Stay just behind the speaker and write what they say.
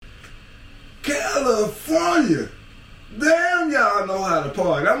California. Damn, y'all know how to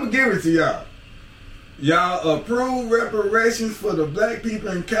party. I'm going to give it to y'all. Y'all approved reparations for the black people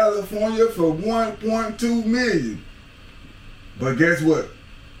in California for $1.2 million. But guess what?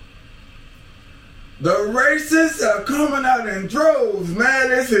 The racists are coming out in droves,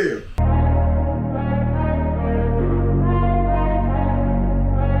 mad as hell.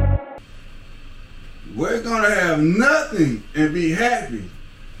 We're gonna have nothing and be happy.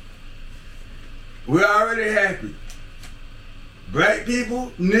 We're already happy. Black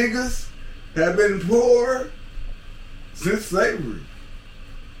people, niggas, have been poor since slavery.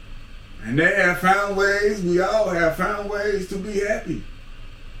 And they have found ways, we all have found ways to be happy.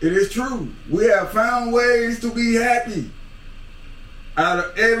 It is true. We have found ways to be happy out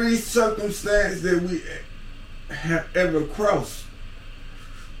of every circumstance that we have ever crossed.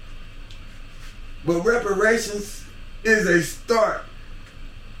 But reparations is a start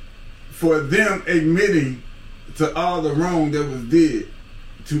for them admitting to all the wrong that was did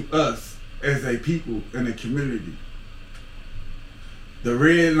to us as a people and a community. The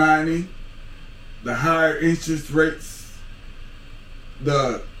redlining, the higher interest rates,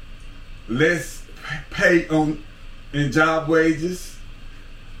 the less pay in job wages,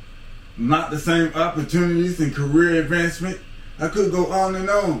 not the same opportunities in career advancement. I could go on and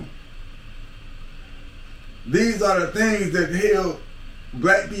on. These are the things that held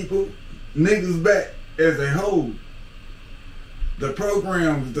black people, niggas back as a whole. The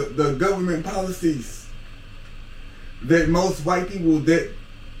programs, the government policies that most white people that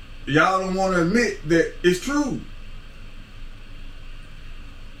y'all don't want to admit that it's true.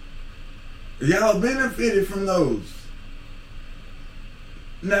 Y'all benefited from those.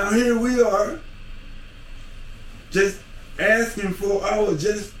 Now here we are, just asking for our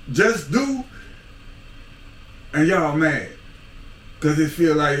just due, and y'all mad because it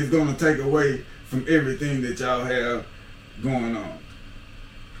feel like it's gonna take away from everything that y'all have going on.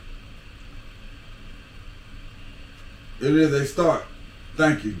 It is a start.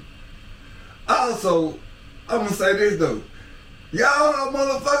 Thank you. Also, I'm gonna say this though. Y'all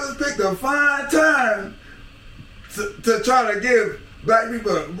motherfuckers picked a fine time to try to give black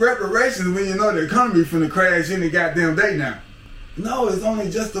people reparations when you know the economy finna crash any goddamn day now. No, it's only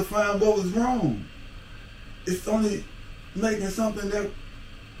justifying what was wrong. It's only making something that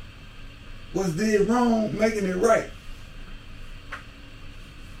was did wrong, making it right.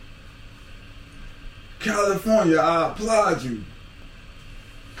 California, I applaud you.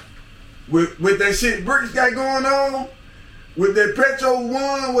 With that shit Bricks got going on, with that Petro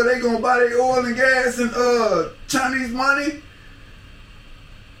One, where they gonna buy their oil and gas and Chinese money.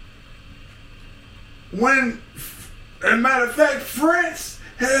 When, as a matter of fact, France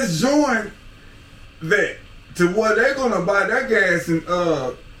has joined that to where they're gonna buy their gas and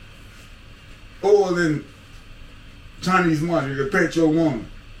oil and Chinese money, the Petro One.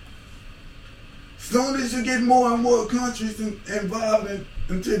 Soon as you get more and more countries involved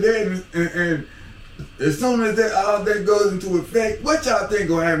into that, and as soon as all that goes into effect, what y'all think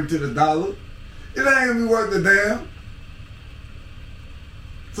gonna happen to the dollar? It ain't gonna be worth a damn.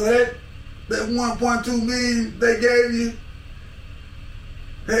 So that 1.2 million they gave you,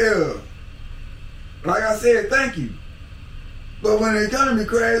 hell, like I said, thank you. But when the economy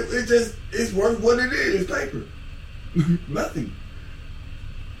crashes, it's worth what it is, paper. Nothing.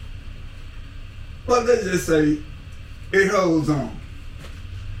 But let's just say it holds on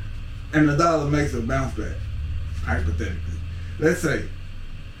and the dollar makes a bounce back, hypothetically. Let's say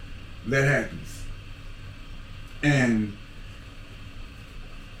that happens and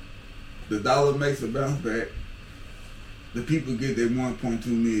the dollar makes a bounce back, the people get their 1.2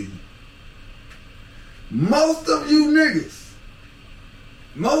 million. Most of you niggas,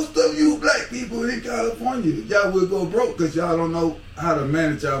 most of you black people in California, y'all will go broke because y'all don't know how to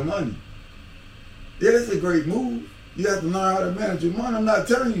manage y'all money. Yeah, that's a great move. You have to learn how to manage your money. I'm not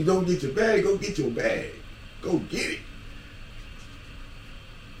telling you don't get your bag. Go get your bag. Go get it.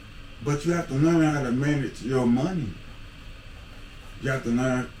 But you have to learn how to manage your money. You have to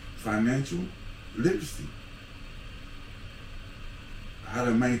learn financial literacy. How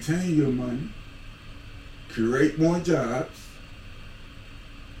to maintain your money. Create more jobs.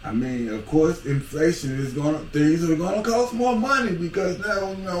 I mean, of course, inflation things are gonna cost more money because now,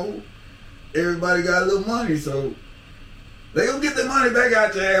 you know, everybody got a little money, so they gonna get their money back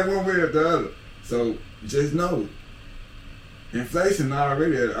out your ass one way or the other. So just know, inflation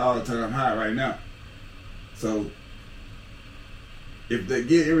already at an all-time high right now. So if they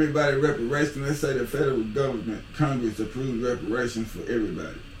get everybody reparations, let's say the federal government, Congress approves reparations for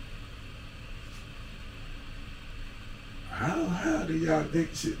everybody. How do y'all think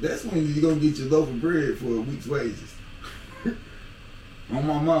shit? That's when you're gonna get your loaf of bread for a week's wages. On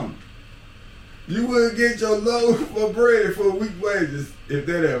my mama. You wouldn't get your loaf of bread for a week's wages if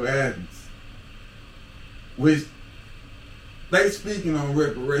that ever happens. Which they speaking on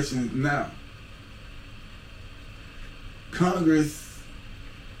reparations now. Congress,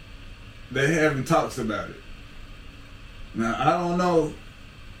 they having talks about it. Now I don't know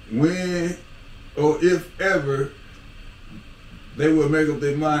when or if ever they will make up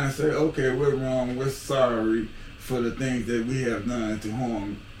their mind and say, okay, we're wrong, we're sorry for the things that we have done to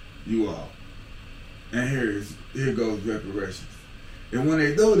harm you all. And here goes reparations. And when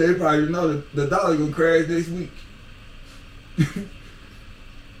they do, they probably know that the dollar gonna crash next week.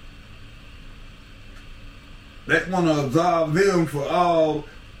 They wanna absolve them for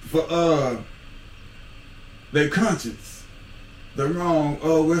their conscience. The wrong,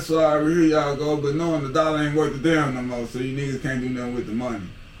 oh, we're sorry, here y'all go, but knowing the dollar ain't worth a damn no more, so you niggas can't do nothing with the money.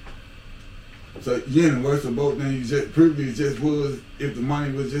 So you're in a worse boat than you just previously just was if the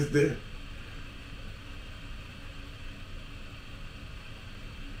money was just there.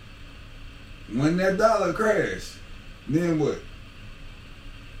 When that dollar crashed, then what?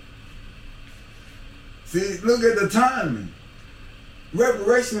 See, look at the timing.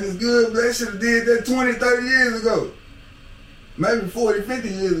 Reparation is good, but they should have did that 20, 30 years ago. Maybe 40, 50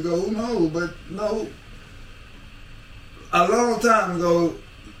 years ago, who knows? But no, a long time ago,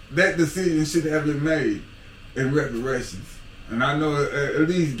 that decision should have been made in reparations. And I know at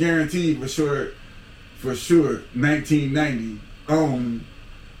least guaranteed for sure, 1990 on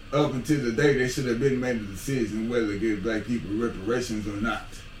up until the day they should have been made a decision whether to give black people reparations or not.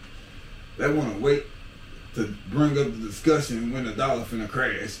 They want to wait to bring up the discussion when the dollar finna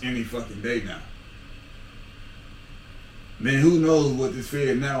crash any fucking day now. Then who knows what this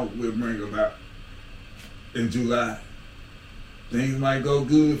Fed now will bring about in July. Things might go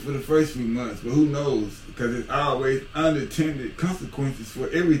good for the first few months, but who knows? Because it's always unintended consequences for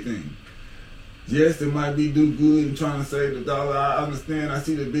everything. Yes, they might be do good and trying to save the dollar. I understand. I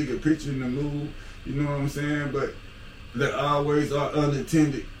see the bigger picture in the move. You know what I'm saying? But there always are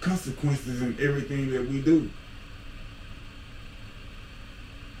unintended consequences in everything that we do.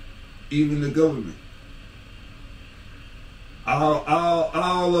 Even the government.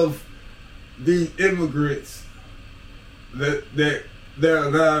 All of these immigrants that they're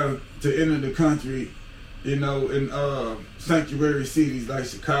allowed to enter the country, you know, in sanctuary cities like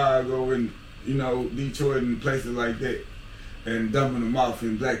Chicago and, you know, Detroit and places like that, and dumping them off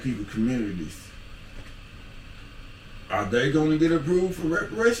in black people communities. Are they going to get approved for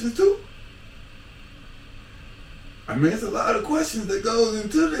reparations too? I mean, it's a lot of questions that goes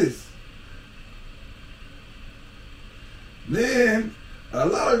into this. Then, a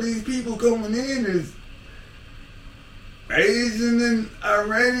lot of these people coming in is Asian and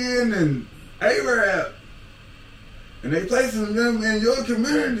Iranian and Arab. And they placing them in your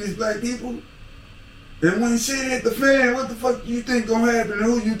communities, black people. And when shit hit the fan, what the fuck you think gonna happen and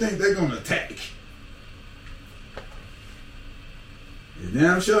who you think they gonna attack? And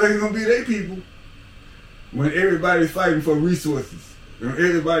damn sure ain't gonna be their people. When everybody's fighting for resources. When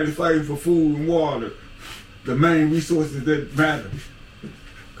everybody's fighting for food and water. The main resources that matter.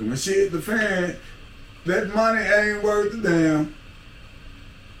 Cause when shit hit the fan, that money ain't worth a damn.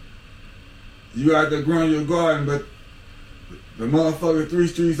 You out there growing your garden, but the motherfucker 3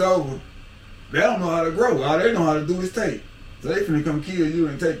 streets over, they don't know how to grow. All they know how to do is take. So they finna come kill you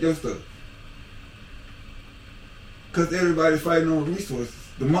and take your stuff. Cause everybody's fighting on resources.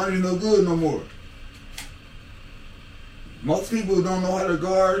 The money's no good no more. Most people don't know how to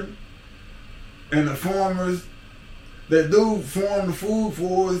garden. And the farmers that do farm the food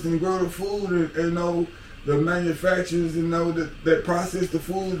for us and grow the food and know the manufacturers and know that process the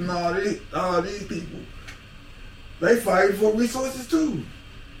food and all these people, they fight for resources too.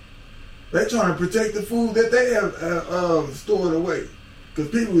 They trying to protect the food that they have stored away.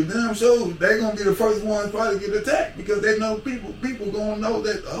 Because people with damn sure they gonna be the first ones probably get attacked because they know people gonna know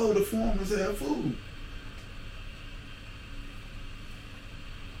that, oh, the farmers have food.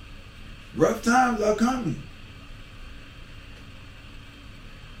 Rough times are coming.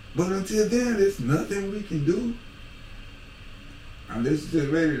 But until then, there's nothing we can do. Unless you're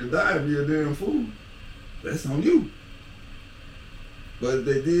just ready to die of your damn food. That's on you. But if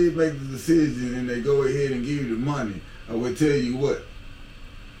they did make the decision and they go ahead and give you the money, I would tell you what.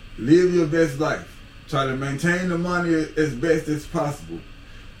 Live your best life. Try to maintain the money as best as possible.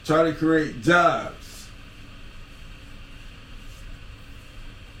 Try to create jobs.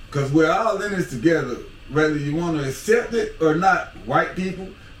 Because we're all in this together, whether you want to accept it or not. White people,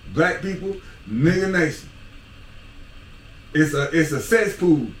 black people, nigga nation. It's a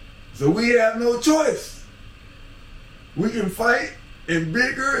cesspool. So we have no choice. We can fight and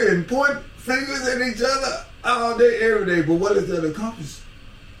bicker and point fingers at each other all day, every day. But what does that accomplish?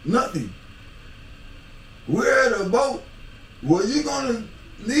 Nothing. We're at a boat where you're going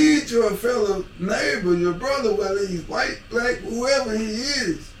to need your fellow neighbor, your brother, whether he's white, black, whoever he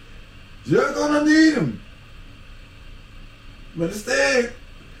is. You're going to need him. But instead,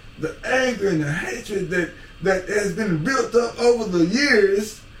 the anger and the hatred that has been built up over the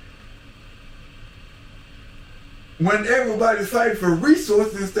years, when everybody's fighting for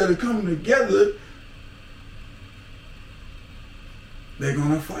resources instead of coming together, they're going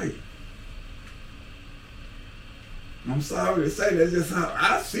to fight. I'm sorry to say that's just how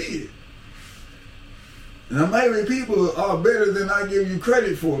I see it. Now maybe people are better than I give you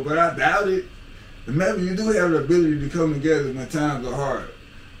credit for, but I doubt it. And maybe you do have the ability to come together when times are hard.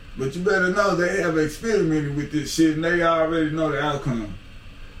 But you better know they have experimented with this shit and they already know the outcome.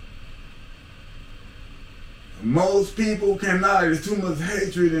 Most people cannot. There's too much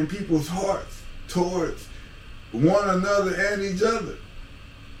hatred in people's hearts towards one another and each other.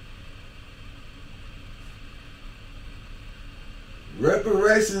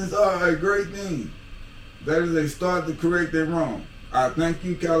 Reparations are a great thing. That is a start to correct their wrong. I thank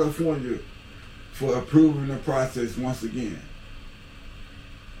you, California, for approving the process once again.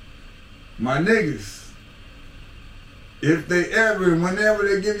 My niggas, if they ever, whenever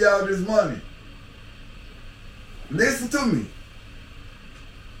they give y'all this money, listen to me.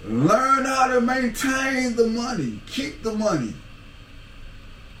 Learn how to maintain the money. Keep the money.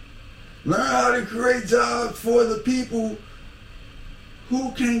 Learn how to create jobs for the people who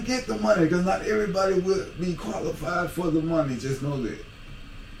can get the money, because not everybody will be qualified for the money. Just know that.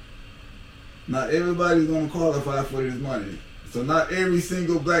 Not everybody's going to qualify for this money. So not every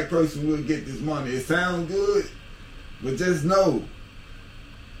single black person will get this money. It sounds good, but just know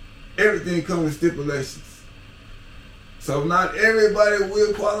everything comes with stipulations. So not everybody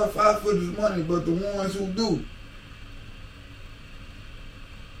will qualify for this money, but the ones who do.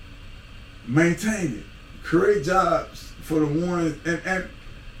 Maintain it. Create jobs for the ones and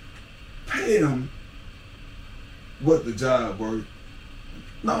pay them what the job worth.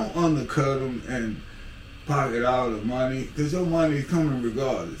 Don't undercut them and pocket all the money, because your money is coming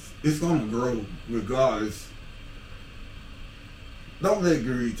regardless. It's going to grow regardless. Don't let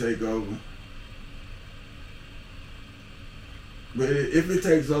greed take over. But if it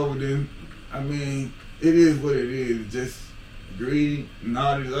takes over, then, I mean, it is what it is. Just greed and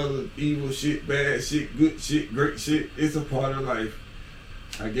all this other evil shit, bad shit, good shit, great shit. It's a part of life.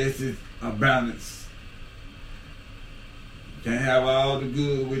 I guess it's a balance. Can't have all the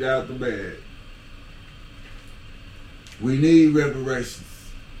good without the bad. We need reparations.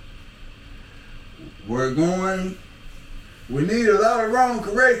 We're going, we need a lot of wrong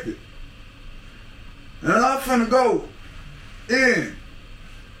corrected. And I'm finna go in.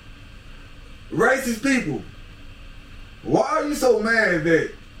 Racist people, why are you so mad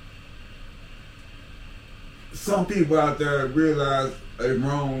that some people out there realize a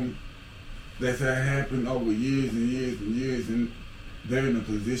wrong that's happened over years and years and years, and they're in a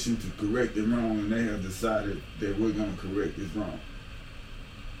position to correct it wrong, and they have decided that we're going to correct this wrong?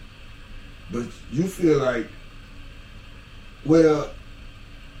 But you feel like, well,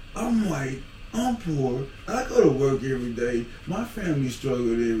 I'm white, I'm poor, I go to work every day, my family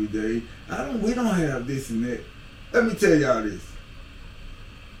struggled every day, we don't have this and that. Let me tell y'all this.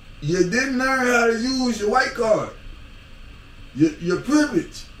 You didn't learn how to use your white card. Your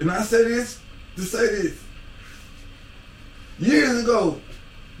privilege. And I say this to say this. Years ago,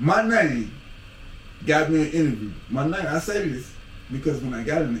 my name got me an interview. I say this because when I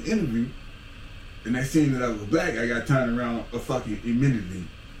got in the interview and they seen that I was black, I got turned around immediately.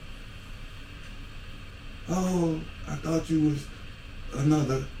 Oh, I thought you was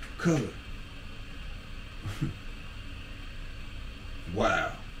another color.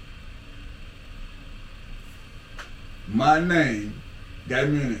 Wow. My name got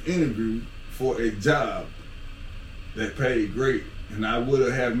me in an interview for a job that paid great, and I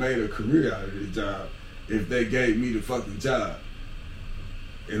would have made a career out of this job if they gave me the fucking job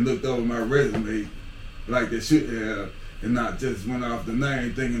and looked over my resume like they should have, and not just went off the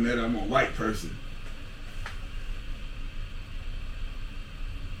name thinking that I'm a white person.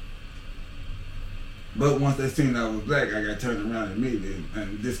 But once they seen I was black, I got turned around immediately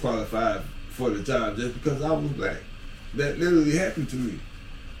and disqualified for the job just because I was black. That literally happened to me.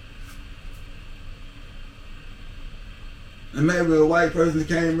 And maybe a white person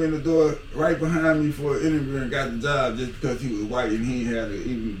came in the door right behind me for an interview and got the job just because he was white and he had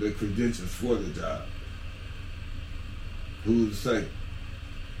even the credentials for the job. Who's to say?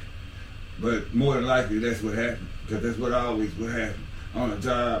 But more than likely, that's what happened. Because that's what always would happen. On a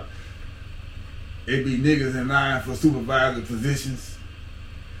job, it be niggas in line for supervisor positions.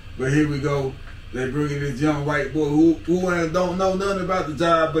 But here we go. They bring in this young white boy who don't know nothing about the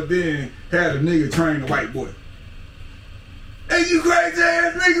job, but then had a nigga train the white boy. Hey, you crazy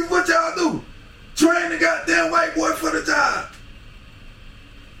ass niggas, what y'all do? Train the goddamn white boy for the job.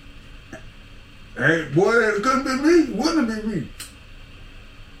 Hey, boy, it couldn't be me. Wouldn't be me.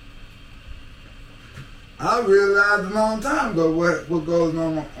 I realized a long time ago what goes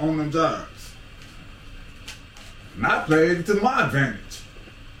on the jobs. And I played it to my advantage.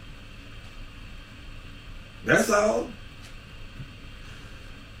 That's all.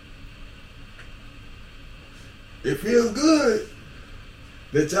 It feels good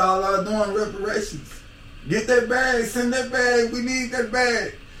that y'all are doing reparations. Get that bag, send that bag, we need that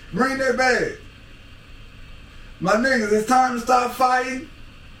bag. Bring that bag. My niggas, it's time to stop fighting.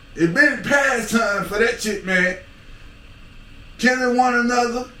 It's been past time for that shit, man. Killing one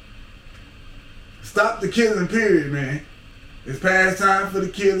another. Stop the killing, period, man. It's past time for the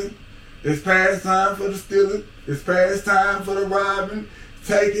killing. It's past time for the stealing. It's past time for the robbing,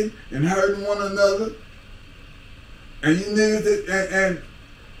 taking, and hurting one another. And you niggas, and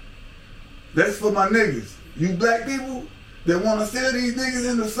that's for my niggas. You black people that want to sell these niggas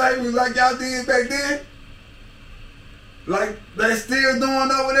into slavery like y'all did back then, like they still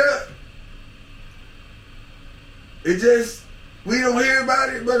doing over there. It just, we don't hear about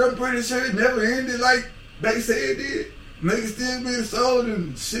it, but I'm pretty sure it never ended like they said it did. Niggas still being sold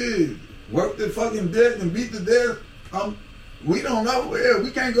and shit, worked to fucking death and beat to death. We don't know where.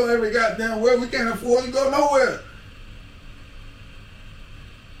 We can't go every goddamn where. We can't afford to go nowhere.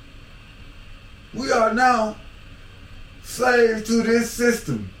 We are now slaves to this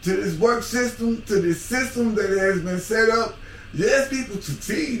system, to this work system, to this system that has been set up. Yes, people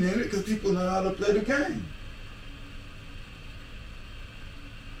succeed in it because people know how to play the game.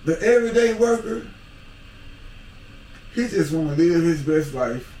 The everyday worker, he just want to live his best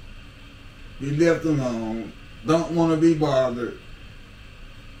life, be left alone, don't want to be bothered,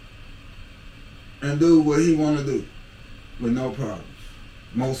 and do what he want to do with no problems.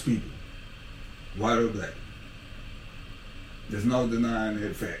 Most people, white or black. There's no denying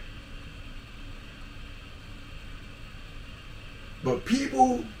that fact. But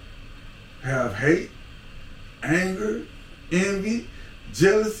people have hate, anger, envy,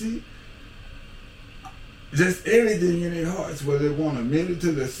 jealousy, just everything in their hearts, whether they want to admit it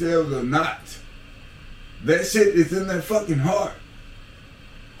to themselves or not. That shit is in their fucking heart.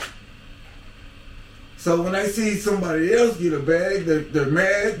 So when they see somebody else get a bag, they're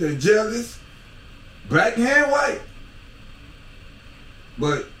mad, they're jealous, black and white.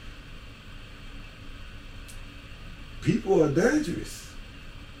 But people are dangerous.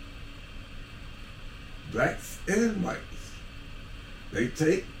 Blacks and whites. They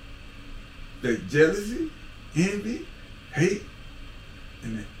take their jealousy, envy, hate,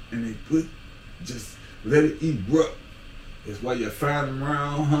 and they put, just let it erupt. That's why you find them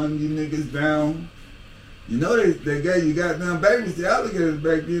around, hunting you niggas down. You know they gave you goddamn babies to alligators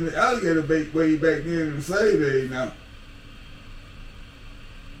back then. The alligator bait way back then in the slave age now.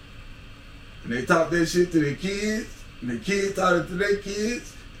 And they taught that shit to their kids, and the kids taught it to their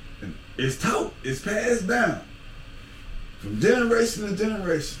kids, and it's taught, it's passed down from generation to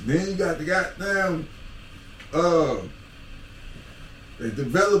generation. Then you got the goddamn, they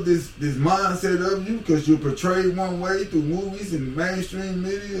developed this mindset of you because you're portrayed one way through movies and mainstream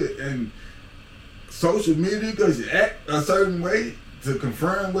media and social media because you act a certain way to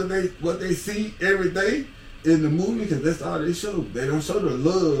confirm what they see every day in the movie, because that's all they show. They don't show the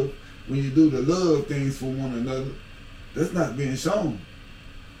love when you do the love things for one another. That's not being shown.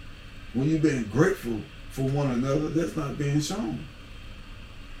 When you're being grateful for one another, that's not being shown.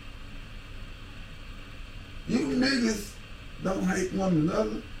 You niggas don't hate one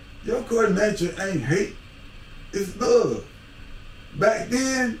another. Your core nature ain't hate, it's love. Back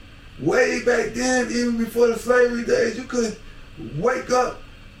then, way back then, even before the slavery days, you could wake up,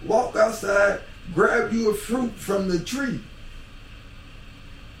 walk outside, grab you a fruit from the tree.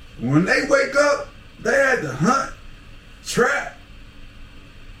 When they wake up, they had to hunt, trap,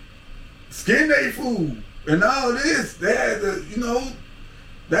 skin their food, and all this. They had to,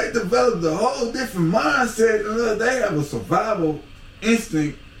 they developed a whole different mindset. They have a survival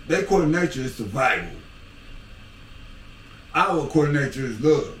instinct. Their core nature is survival. Our core nature is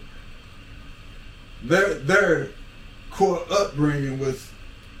love. Their core upbringing was,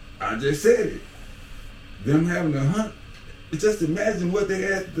 I just said it, them having to hunt. Just imagine what they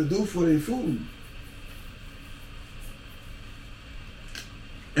had to do for their food.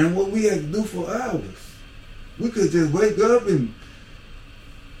 And what we had to do for hours. We could just wake up and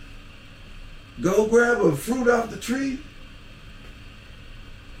go grab a fruit off the tree.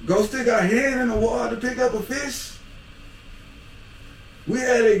 Go stick our hand in the water to pick up a fish. We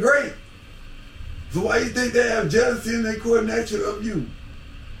had it great. So why you think they have jealousy in their core nature of you?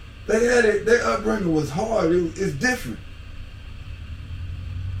 They had it, their upbringing was hard. It's different.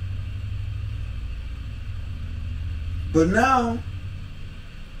 But now,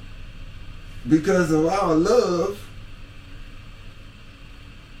 because of our love,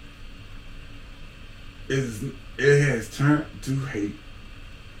 it has turned to hate.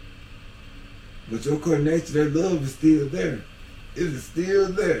 But your core nature, that love is still there. It is still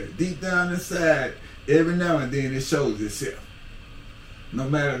there. Deep down inside, every now and then it shows itself. No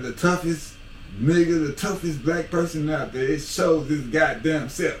matter the toughest nigga, the toughest black person out there, it shows its goddamn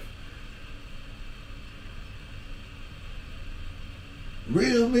self.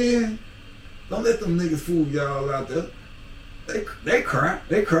 Real men, don't let them niggas fool y'all out there. They cry.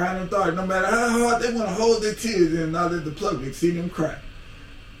 They cry in the dark. No matter how hard they want to hold their tears in and not let the public see them cry.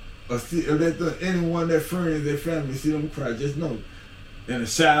 Or let anyone, their friends, their family see them cry. Just know, in the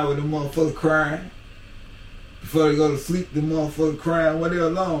shower, the motherfucker crying. Before they go to sleep, the motherfucker crying. When they're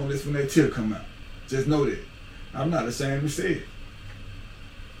alone, that's when their tear come out. Just know that. I'm not ashamed to say it.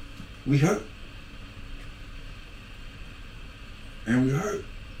 We hurt. And we hurt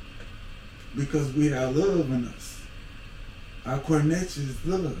because we have love in us. Our core nature is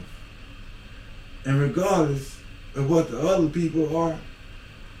love. And regardless of what the other people are,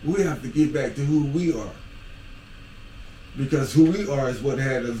 we have to get back to who we are. Because who we are is what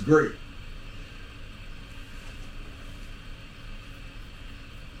had us great.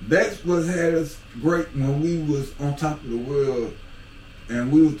 That's what had us great when we was on top of the world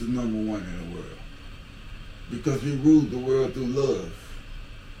and we was the number one in the world. Because we ruled the world through love.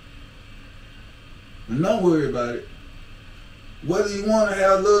 And don't worry about it. Whether you want to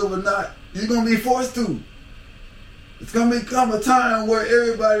have love or not, you're going to be forced to. It's going to become a time where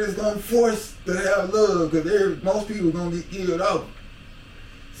everybody is going to force to have love because most people are going to be killed off.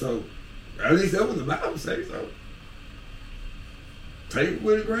 So, at least that's what the Bible says. So, take it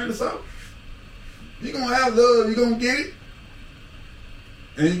with a grain of salt. You're going to have love. You're going to get it.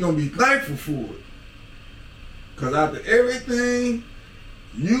 And you're going to be thankful for it. Because after everything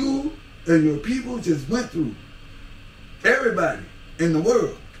you and your people just went through, everybody in the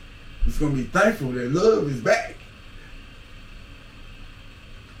world is going to be thankful that love is back.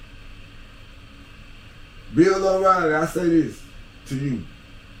 Bill O'Reilly, I say this to you.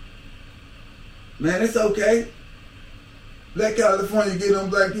 Man, it's okay. Let California get them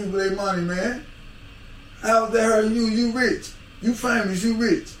black people their money, man. How is that hurting you? You rich. You famous, you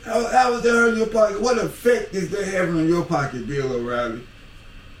rich. How is that hurting your pocket? What effect is that having on your pocket, Bill O'Reilly?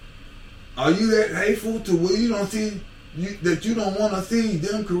 Are you that hateful to where you don't see, that you don't want to see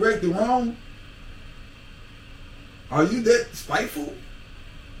them correct the wrong? Are you that spiteful?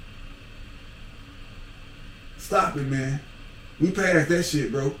 Stop it, man. We passed that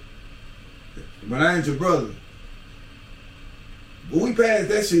shit, bro. But I ain't your brother. But we passed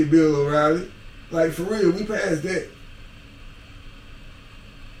that shit, Bill O'Reilly. Like, for real, we passed that.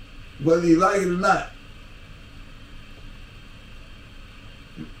 Whether you like it or not.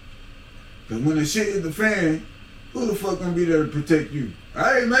 Because when the shit hit the fan, who the fuck gonna be there to protect you?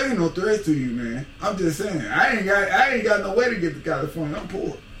 I ain't making no threats to you, man. I'm just saying, I ain't got no way to get to California. I'm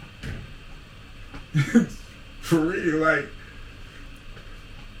poor. For real, like,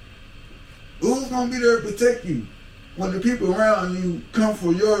 who's gonna be there to protect you when the people around you come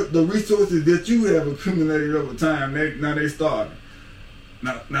for the resources that you have accumulated over time? Now they starving.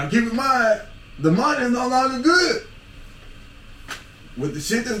 Now keep in mind, the money is no longer good. With the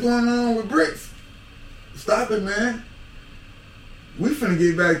shit that's going on with bricks, stop it, man. We finna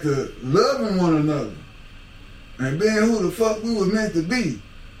get back to loving one another and being who the fuck we was meant to be,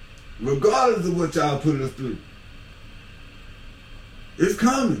 regardless of what y'all put us through. It's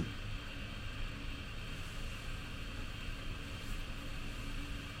coming.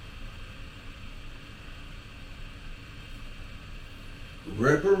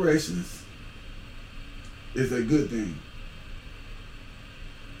 Reparations is a good thing.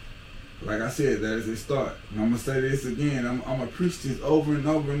 Like I said, that is a start. And I'm going to say this again. I'm going to preach this over and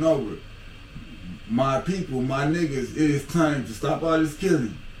over and over. My people, my niggas, it is time to stop all this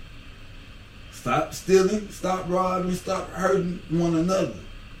killing. Stop stealing, stop robbing, stop hurting one another.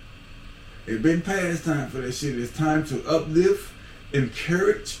 It's been past time for that shit. It's time to uplift,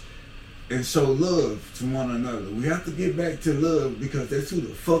 encourage, and show love to one another. We have to get back to love because that's who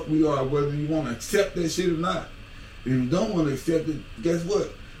the fuck we are, whether you want to accept that shit or not. If you don't want to accept it, guess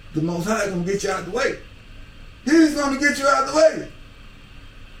what? the Most High gonna get you out the way. He's gonna get you out the way.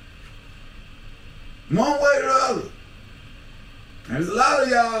 One way or the other. And there's a lot of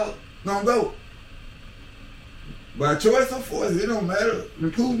y'all gonna go. By choice or force, it don't matter,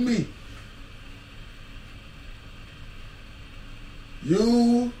 including me.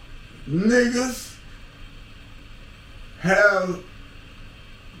 You niggas have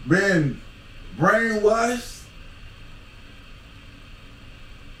been brainwashed,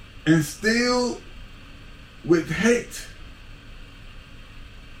 instilled with hate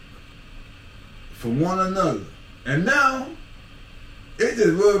for one another. And now, it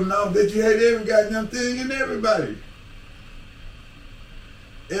just rubbing off that you hate every goddamn thing and everybody.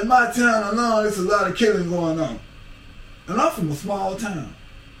 In my town alone, there's a lot of killing going on. And I'm from a small town.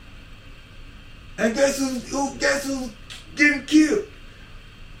 And guess who's getting killed?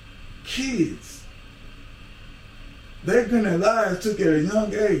 Kids. They're getting their lives took at a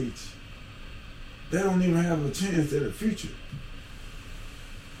young age. They don't even have a chance at a future.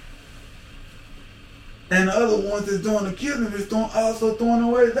 And the other ones that's doing the killing is also throwing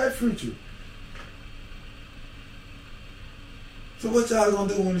away that future. So what y'all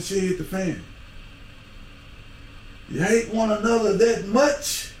gonna do when the shit hit the fan? You hate one another that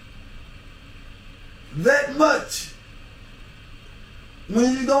much? That much?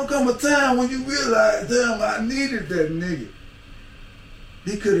 When you gonna come a time when you realize, damn, I needed that nigga.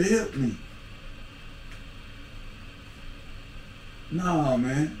 He could have helped me. Nah,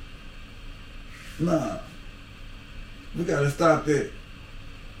 man. Nah. We gotta stop that.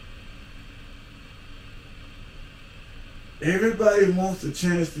 Everybody wants a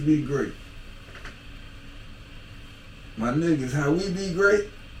chance to be great. My niggas, how we be great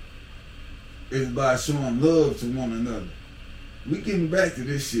is by showing love to one another. We getting back to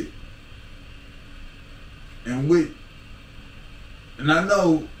this shit. And I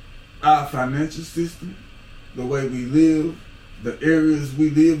know our financial system, the way we live, the areas we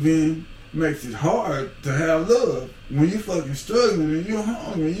live in, makes it hard to have love when you fucking struggling and you're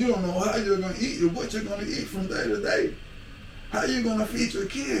hungry and you don't know how you're gonna eat or what you're gonna eat from day to day. How you gonna feed your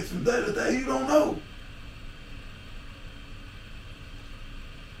kids from day to day? You don't know.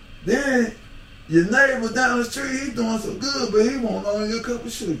 Then your neighbor down the street, he doing so good, but he won't own you a cup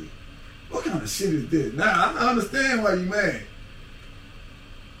of sugar. What kind of shit is this? Now I understand why you mad.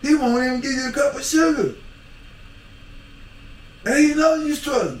 He won't even give you a cup of sugar. And he knows you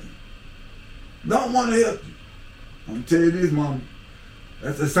struggling. Don't want to help you. I'm gonna tell you this, mama.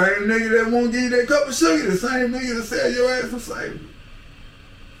 That's the same nigga that won't give you that cup of sugar, the same nigga that sell your ass from slavery.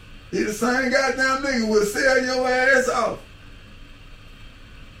 He the same goddamn nigga will sell your ass off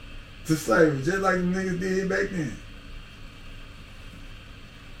to slavery, just like the niggas did back then.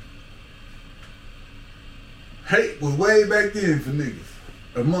 Hate was way back then for niggas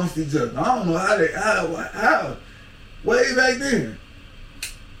amongst each other. I don't know how way back then.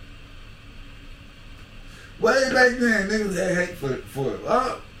 Way back then, niggas had hate for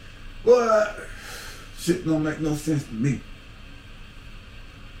it. Boy, shit don't make no sense to me.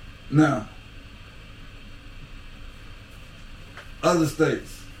 Now, other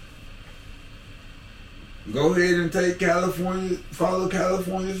states, go ahead and take California, follow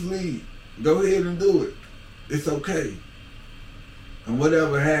California's lead. Go ahead and do it. It's okay. And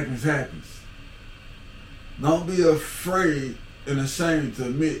whatever happens, happens. Don't be afraid and ashamed to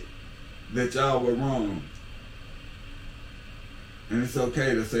admit that y'all were wrong. And it's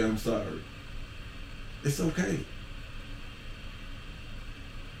okay to say I'm sorry. It's okay.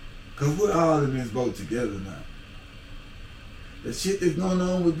 Because we're all in this boat together now. The shit that's going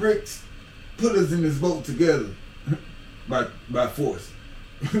on with BRICS put us in this boat together by force.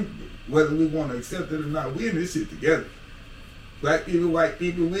 Whether we want to accept it or not, we in this shit together. Black people, white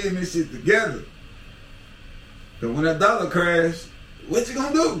people, we in this shit together. Because when that dollar crash, what you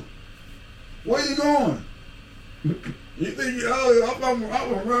gonna do? Where you going? You think, I'm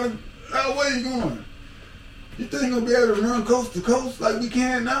gonna run? Where you going? You think you're gonna be able to run coast to coast like we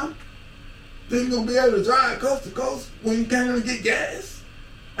can now? Think you're gonna be able to drive coast to coast when you can't even get gas?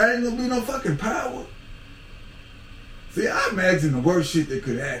 Ain't gonna be no fucking power. See, I imagine the worst shit that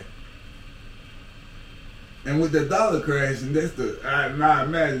could happen. And with the dollar crashing, I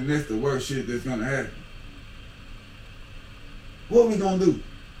imagine that's the worst shit that's gonna happen. What we gonna do?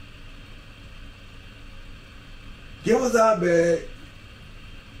 Give us our bag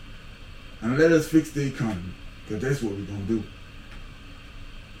and let us fix the economy, because that's what we're gonna do.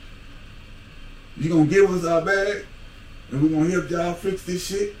 You gonna give us our bag and we're gonna help y'all fix this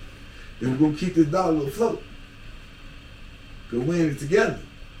shit, and we're gonna keep this dollar afloat, because we're in it together.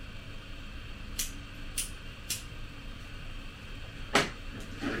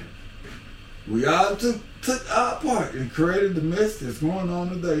 We all took our part and created the mess that's going on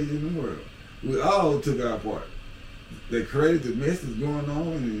today in the world. We all took our part. They created the mess that's going on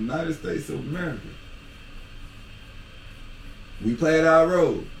in the United States of America. We played our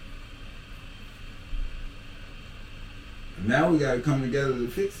role. And now we got to come together to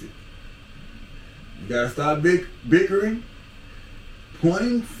fix it. We got to stop bickering,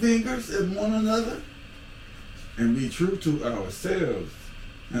 pointing fingers at one another, and be true to ourselves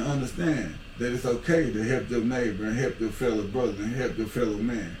and understand that it's okay to help your neighbor and help your fellow brother and help your fellow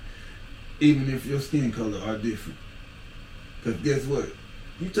man, even if your skin color are different. Because guess what?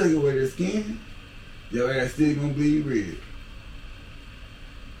 You take away their skin, your ass still gonna bleed red.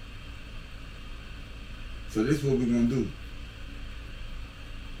 So this is what we're gonna do.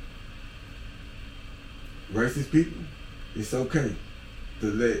 Racist people, it's okay to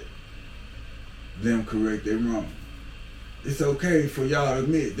let them correct their wrong. It's okay for y'all to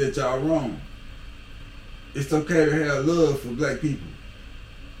admit that y'all wrong. It's okay to have love for black people.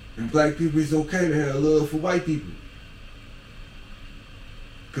 And black people, it's okay to have love for white people.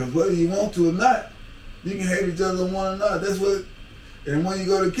 Because whether you want to or not, you can hate each other one another. That's what, and when you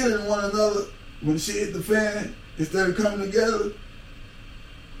go to killing one another, when shit hit the fan, instead of coming together,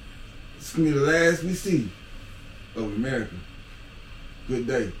 it's going to be the last we see of America. Good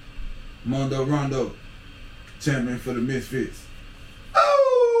day. Mondo Rondo, champion for the Misfits.